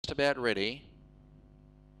just about ready.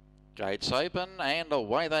 Gates open and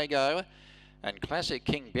away they go. And Classic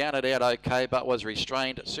King bounded out okay but was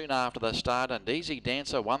restrained soon after the start, and Easy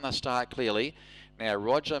Dancer won the start clearly. Now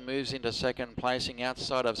Roger moves into second, placing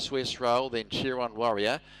outside of Swiss Roll, then Cheer on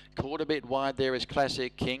Warrior. Caught a bit wide there is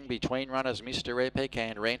Classic King. Between runners Mr. Epic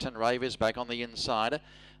and Rant and Rave is back on the inside.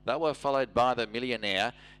 They were followed by the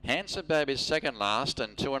Millionaire. Handsome Bab is second last,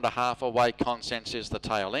 and 2.5 away. Consensus is the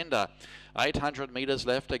tail ender. 800 metres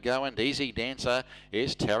left to go, and Easy Dancer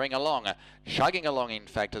is tearing along, chugging along in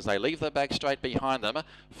fact as they leave the back straight behind them.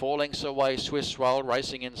 4 lengths away Swiss Roll,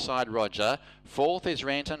 racing inside Roger. Fourth is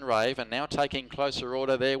Rant and Rave, and now taking closer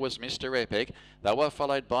order there was Mr. Epic. They were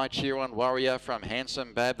followed by Cheer on Warrior from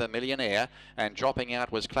Handsome Bab the Millionaire, and dropping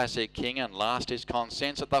out was Classic King, and last is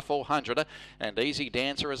Consensus at the 400, and Easy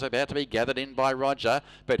Dancer is about to be gathered in by Roger,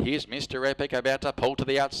 but here's Mr. Epic about to pull to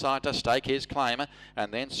the outside to stake his claim,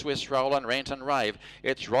 and then Swiss Roll and Rant and Rave.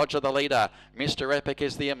 It's Roger the leader. Mr. Epic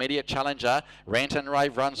is the immediate challenger. Rant and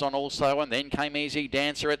Rave runs on also, and then came Easy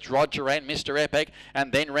Dancer. It's Roger and Mr. Epic,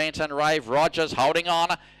 and then Rant and Rave. Roger's holding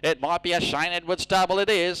on. It might be a Shane Edwards double. It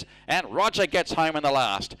is, and Roger gets home in the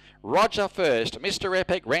last. Roger first, Mr.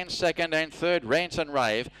 Epic ran second, and third Rant and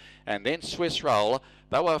Rave, and then Swiss Roll.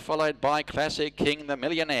 They were followed by Classic King the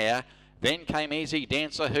Millionaire. Then came Easy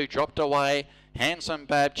Dancer, who dropped away. Handsome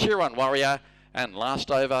Bab, Cheer on Warrior, and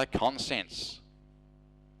last over Consensus.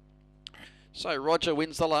 So Roger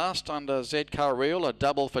wins the last under Z Car Reel, a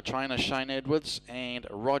double for trainer Shane Edwards, and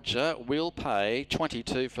Roger will pay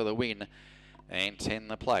 22 for the win and 10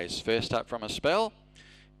 the place. First up from a spell,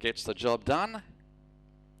 gets the job done.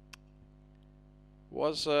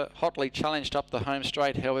 Was hotly challenged up the home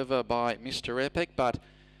straight, however, by Mr. Epic, but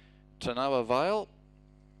to no avail.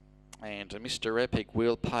 And Mr. Epic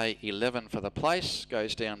will pay 11 for the place.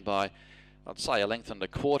 Goes down by, I'd say, a length and a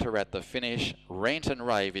quarter at the finish. Rant and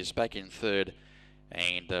Rave is back in third,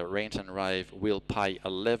 and Rant and Rave will pay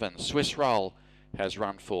 11. Swiss Roll has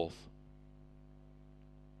run fourth.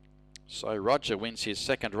 So Roger wins his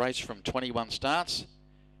second race from 21 starts.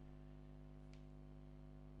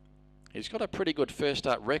 He's got a pretty good first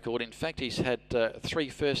up record. In fact, he's had 3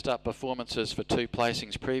 first up performances for 2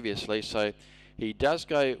 placings previously, so he does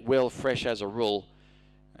go well fresh as a rule,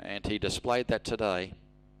 and he displayed that today,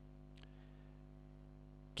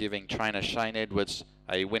 giving trainer Shane Edwards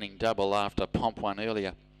a winning double after Pomp won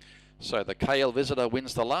earlier. So the KL Visitor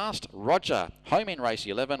wins the last. Roger, home in race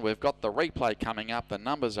 11. We've got the replay coming up. The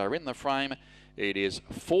numbers are in the frame. It is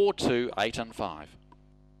 4, 2, 8 and 5.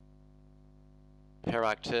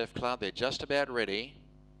 Perak Turf Club, they're just about ready.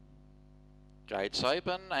 Gates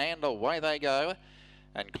open and away they go.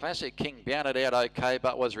 And Classic King bounded out okay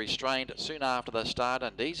but was restrained soon after the start,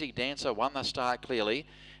 and Easy Dancer won the start clearly.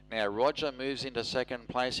 Now Roger moves into second,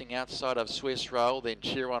 placing outside of Swiss Roll, then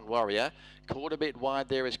Cheer on Warrior. Caught a bit wide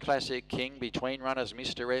there is Classic King. Between runners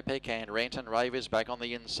Mr. Epic and Rant and Rave is back on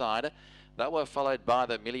the inside. They were followed by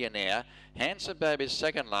the Millionaire. Handsome Bab is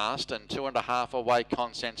second last, and 2.5 away.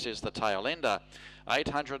 Consensus is the tail ender.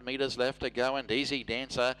 800 metres left to go, and Easy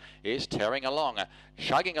Dancer is tearing along,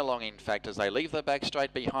 chugging along in fact as they leave the back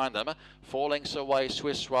straight behind them. 4 lengths away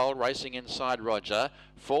Swiss Roll, racing inside Roger.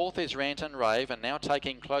 Fourth is Rant and Rave, and now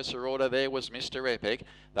taking closer order there was Mr. Epic.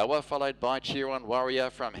 They were followed by Cheer on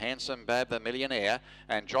Warrior from Handsome Bab the Millionaire,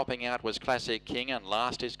 and dropping out was Classic King, and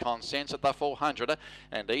last is Consensus at the 400,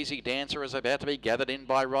 and Easy Dancer is about to be gathered in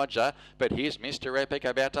by Roger, but here's Mr. Epic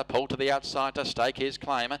about to pull to the outside to stake his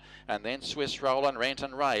claim, and then Swiss Roll and Rant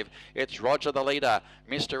and Rave. It's Roger the leader.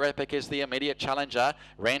 Mr. Epic is the immediate challenger.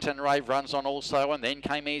 Rant and Rave runs on also, and then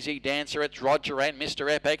came Easy Dancer. It's Roger and Mr.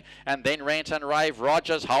 Epic, and then Rant and Rave.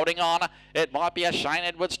 Roger's holding on. It might be a Shane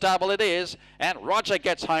Edwards double. It is, and Roger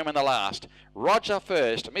gets home in the last. Roger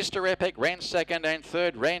first, Mr. Epic ran second, and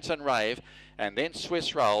third Rant and Rave, and then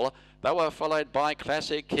Swiss Roll. They were followed by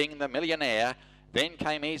Classic King the Millionaire. Then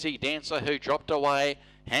came Easy Dancer, who dropped away.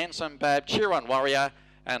 Handsome Bab, Cheer on Warrior,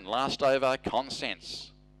 and last over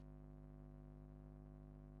Consensus.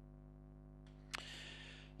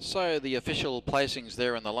 So the official placings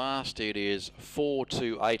there in the last, it is 4,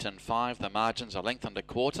 2, 8 and 5. The margins are length and a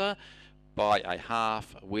quarter by a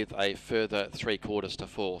half, with a further 3/4 to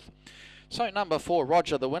fourth. So number 4,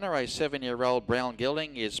 Roger the winner, a 7-year-old brown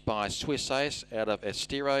gelding, is by Swiss Ace out of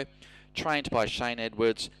Estero, trained by Shane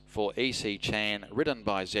Edwards for E.C. Chan, ridden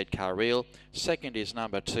by Z Car Reel. Second is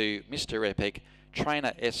number 2, Mr. Epic,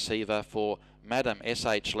 trainer S. Seaver for Madam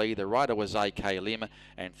S.H. Lee. The rider was A.K. Lim.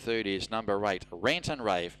 And third is number 8, Rant and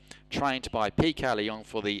Rave, trained by P.K. Leon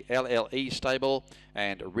for the LLE stable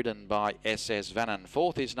and ridden by S.S. Vannon.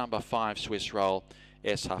 Fourth is number 5, Swiss Roll,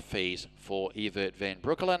 S. Hafiz for Evert van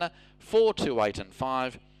Broekelen. 4, 2, 8 and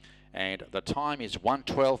 5. and the time is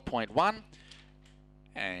 1:12.1,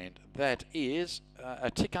 and that is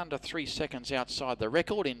a tick under 3 seconds outside the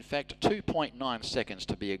record. In fact, 2.9 seconds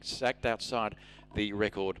to be exact outside the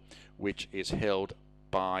record, which is held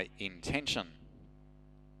by Intention.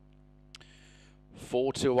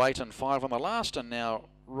 4, 2, 8 and 5 on the last, and now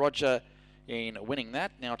Roger, in winning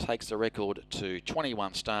that, now takes the record to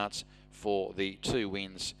 21 starts for the 2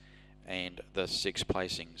 wins and the 6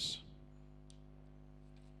 placings.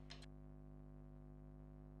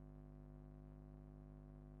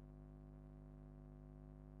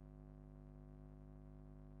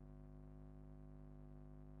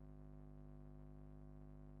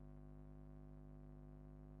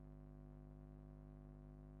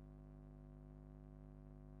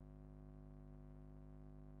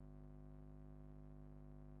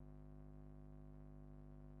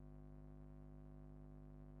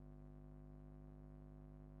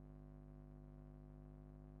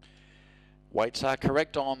 Weights are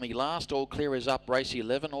correct on the last. All clear is up. Race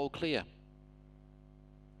 11, all clear.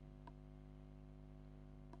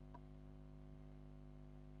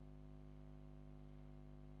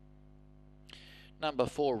 Number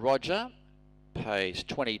 4, Roger, pays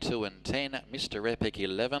 22 and 10. Mr. Epic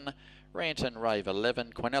 11. Rant and Rave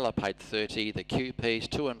 11. Quinella paid 30. The QPs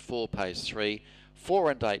 2 and 4 pays 3.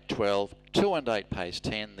 4 and 8 12. 2 and 8 pays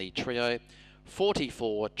 10. The trio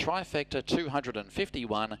 44. Trifecta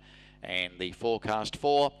 251. And the forecast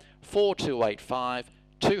for 4285,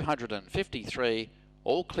 253,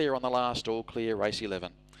 all clear on the last, all clear, race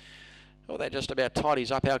 11. Well, that just about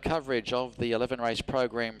tidies up our coverage of the 11 race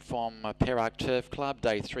program from Perak Turf Club,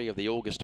 day 3 of the August